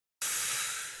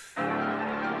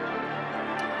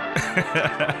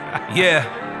Yeah.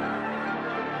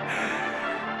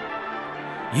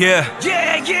 Yeah.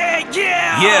 Yeah, yeah,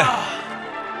 yeah. Yeah.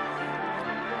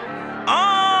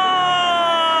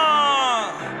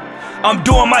 I'm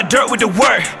doing my dirt with the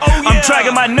work. I'm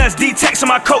dragging my nuts, D-Tex on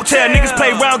my coattail. Niggas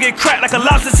play round, get cracked like a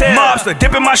lobster tail. Mobster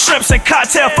dipping my shrimps in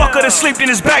cocktail. Fucker to sleep, then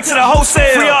it's back to the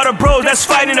wholesale. Free all the bros that's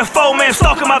fighting the foe, man.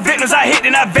 Stalking my victims, I hit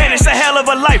and I vanish. A hell of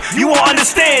a life, you won't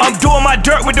understand. I'm doing my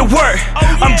dirt with the work.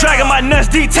 I'm dragging my nuts,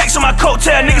 D-Tex on my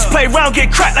coattail. Niggas play round,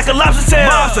 get cracked like a lobster tail.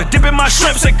 Mobster dipping my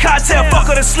shrimps in cocktail.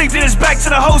 Fucker to sleep, then it's back to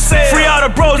the wholesale. Free all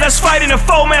the bros that's fighting the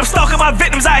foe, man. I'm stalking my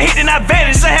victims, I hit and I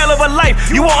vanish. It's a hell of a life,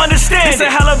 you won't understand. It's a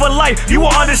hell of a life, you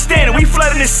won't understand it. We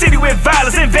flooding the city with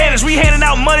violence and advantage. We handing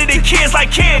out money to kids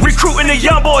like candy. Recruiting the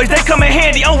young boys, they come in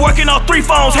handy. I'm working on 3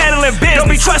 phones, handling business. Don't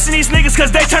be trusting these niggas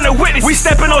cause they turn to witness. We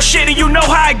stepping on shit and you know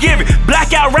how I give it.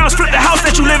 Blackout rounds, flip the house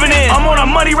that you living in. I'm on a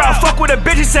money route, fuck with a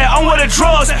bitches at. I'm with the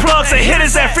drugs, plugs and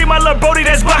hitters at. Free my little brody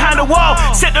that's behind the wall.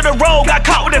 Sent to the road, got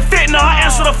caught with a fentanyl. I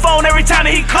answer the phone every time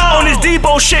that he call. On this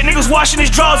Debo shit, niggas washing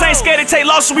his drawers. Ain't scared to take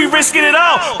losses, we risking it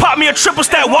all. Pop me a triple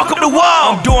stack, walk up the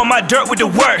wall. I'm doing my dirt with the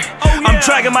work. I'm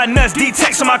dragging my nuts,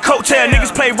 D-Tex on my coattail.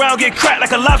 Niggas play round, get cracked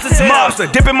like a lobster tail.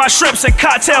 Mobster dipping my shrimps in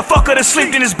cocktail. Fucker to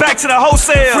sleep, then it's back to the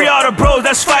wholesale. Free all the bros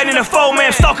that's fighting the foe,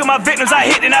 man. Stalking my victims, I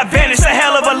hit and I vanish. It's a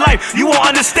hell of a life, you won't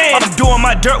understand. I'm doing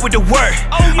my dirt with the work.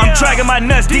 I'm dragging my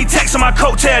nuts, D-Tex on my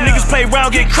coattail. Niggas play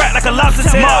round, get cracked like a lobster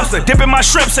tail. Mobster dipping my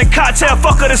shrimps in cocktail.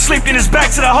 Fucker to sleep, then it's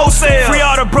back to the wholesale. Free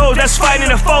all the bros that's fighting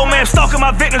the foe, man. Stalking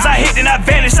my victims, I hit and I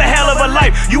vanish. It's a hell of a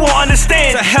life, you won't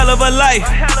understand. It's a hell of a life.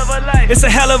 It's a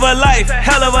hell of a life.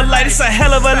 Hell of a life. It's a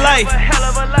hell of a life.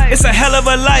 It's a hell of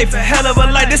a life. Hell of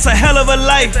a life. This a hell of a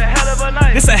life.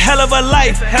 This a hell of a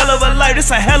life. Hell of a life.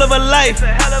 This a hell of a life.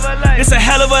 It's a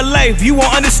hell of a life. You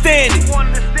won't understand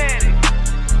it.